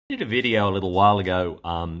I did a video a little while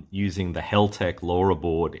ago using the Heltec Lora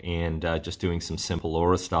board and just doing some simple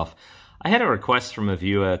Lora stuff. I had a request from a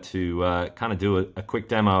viewer to kind of do a quick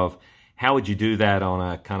demo of how would you do that on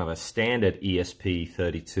a kind of a standard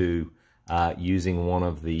ESP32 using one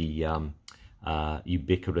of the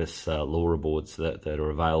ubiquitous Lora boards that are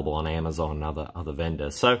available on Amazon and other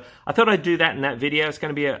vendors. So I thought I'd do that in that video. It's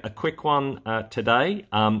going to be a quick one today.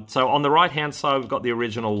 So on the right hand side we've got the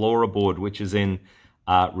original Lora board, which is in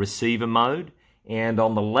receiver mode, and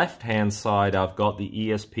on the left hand side I've got the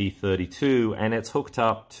ESP32 and it's hooked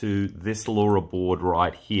up to this Lora board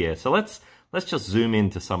right here. So let's just zoom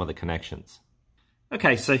into some of the connections.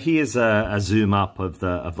 Okay, so here's a zoom up of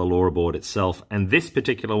the Lora board itself, and this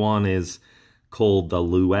particular one is called the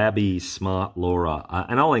Luabi Smart Lora,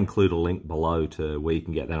 and I'll include a link below to where you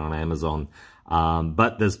can get that on Amazon.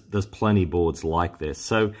 But there's plenty boards like this.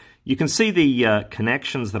 So you can see the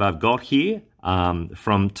connections that I've got here.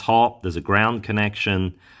 From top, there's a ground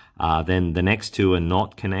connection, then the next two are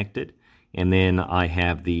not connected, and then I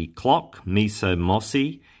have the clock, MISO,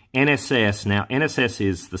 MOSI, NSS. Now NSS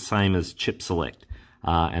is the same as chip select,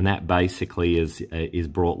 and that basically is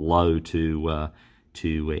brought low to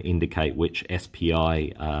indicate which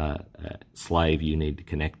SPI slave you need to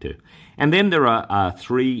connect to. And then there are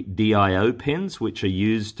 3 DIO pins which are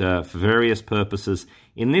used for various purposes.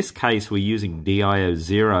 In this case we're using DIO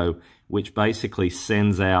 0, which basically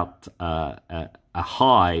sends out a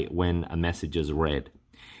high when a message is read.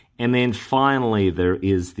 And then finally there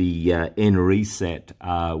is the N reset,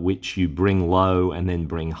 which you bring low and then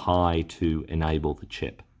bring high to enable the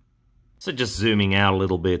chip. So just zooming out a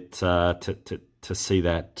little bit to see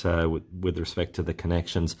that with respect to the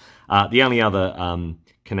connections. The only other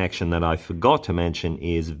connection that I forgot to mention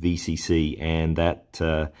is VCC, and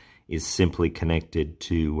that is simply connected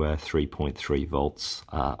to 3.3 volts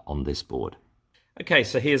on this board. Okay,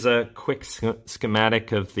 so here's a quick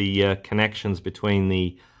schematic of the connections between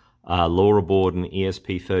the Lora board and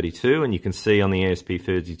ESP32, and you can see on the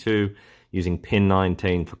ESP32 using pin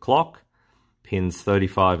 19 for clock, pins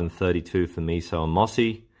 35 and 32 for MISO and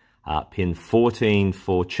MOSI, pin 14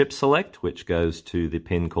 for chip select, which goes to the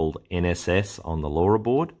pin called NSS on the Lora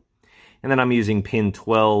board, and then I'm using pin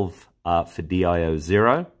 12 for DIO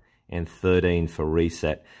 0 and 13 for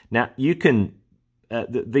reset. Now you can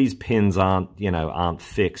these pins aren't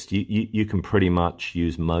fixed. You can pretty much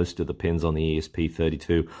use most of the pins on the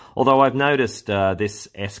ESP32. Although I've noticed this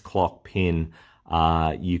S clock pin,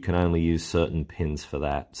 you can only use certain pins for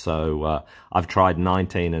that. So I've tried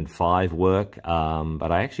 19 and 5 work, but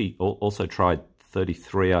I actually also tried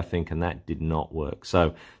 33, I think, and that did not work.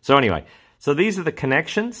 So anyway, so these are the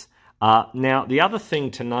connections. Now, the other thing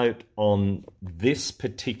to note on this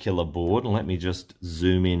particular board, and let me just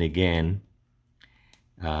zoom in again,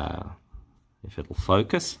 if it'll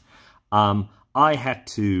focus. I had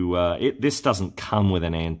to, this doesn't come with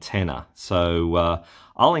an antenna, so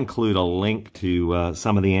I'll include a link to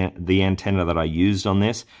some of the antenna that I used on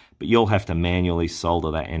this, but you'll have to manually solder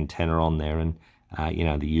that antenna on there, and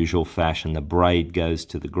the usual fashion, the braid goes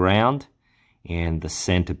to the ground, and the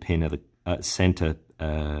center pin of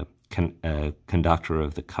the conductor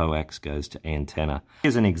of the coax goes to antenna.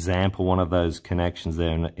 Here's an example, one of those connections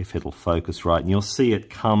there, and if it'll focus right, and you'll see it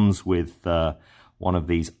comes with one of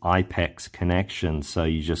these IPEX connections, so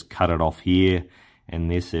you just cut it off here, and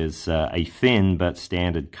this is a thin but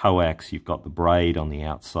standard coax. You've got the braid on the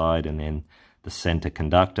outside and then the center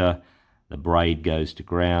conductor. The braid goes to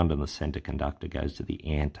ground and the center conductor goes to the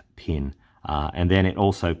ant pin, and then it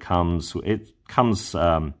also comes,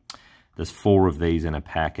 there's 4 of these in a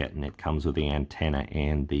packet, and it comes with the antenna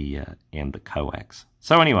and the coax.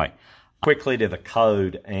 So anyway, quickly to the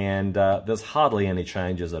code, and there's hardly any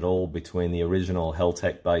changes at all between the original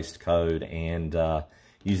Heltec based code and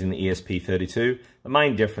using the ESP32. The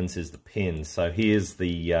main difference is the pins. So here's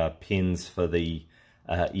the pins for the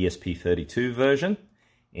ESP32 version,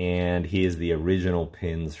 and here's the original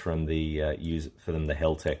pins from the the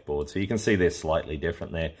Heltec board. So you can see they're slightly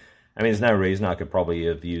different there. I mean, there's no reason. I could probably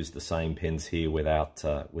have used the same pins here without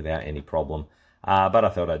any problem. But I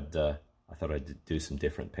thought I'd do some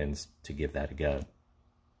different pins to give that a go.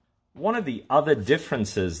 One of the other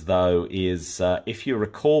differences, though, is if you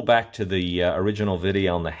recall back to the original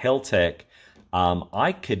video on the Heltec,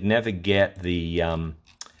 I could never get the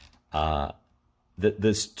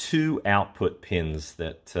there's 2 output pins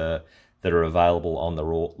that are available on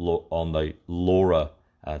the Lora.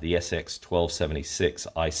 The SX1276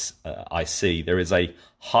 IC. There is a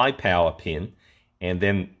high power pin, and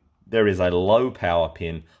then there is a low power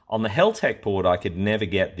pin. On the Heltec board, I could never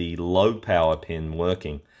get the low power pin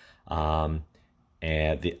working.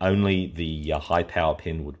 and only the high power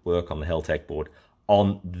pin would work on the Heltec board.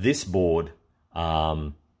 On this board,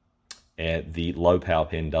 the low power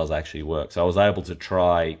pin does actually work. So I was able to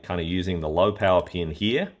try kind of using the low power pin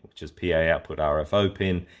here, which is PA output RFO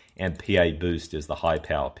pin, and PA boost is the high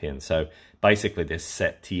power pin. So basically this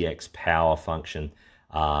set TX power function,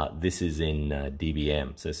 this is in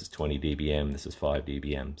dBm. So this is 20 dBm, this is 5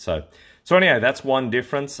 dBm. So anyhow, that's one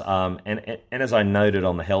difference. And as I noted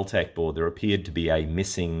on the Heltec board, there appeared to be a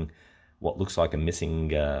missing, what looks like a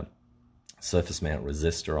missing surface mount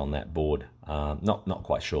resistor on that board. Not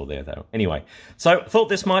quite sure there though. Anyway, so I thought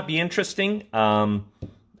this might be interesting.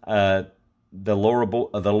 The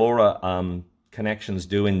Lora connections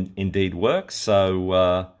do indeed work,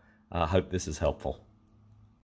 so I hope this is helpful.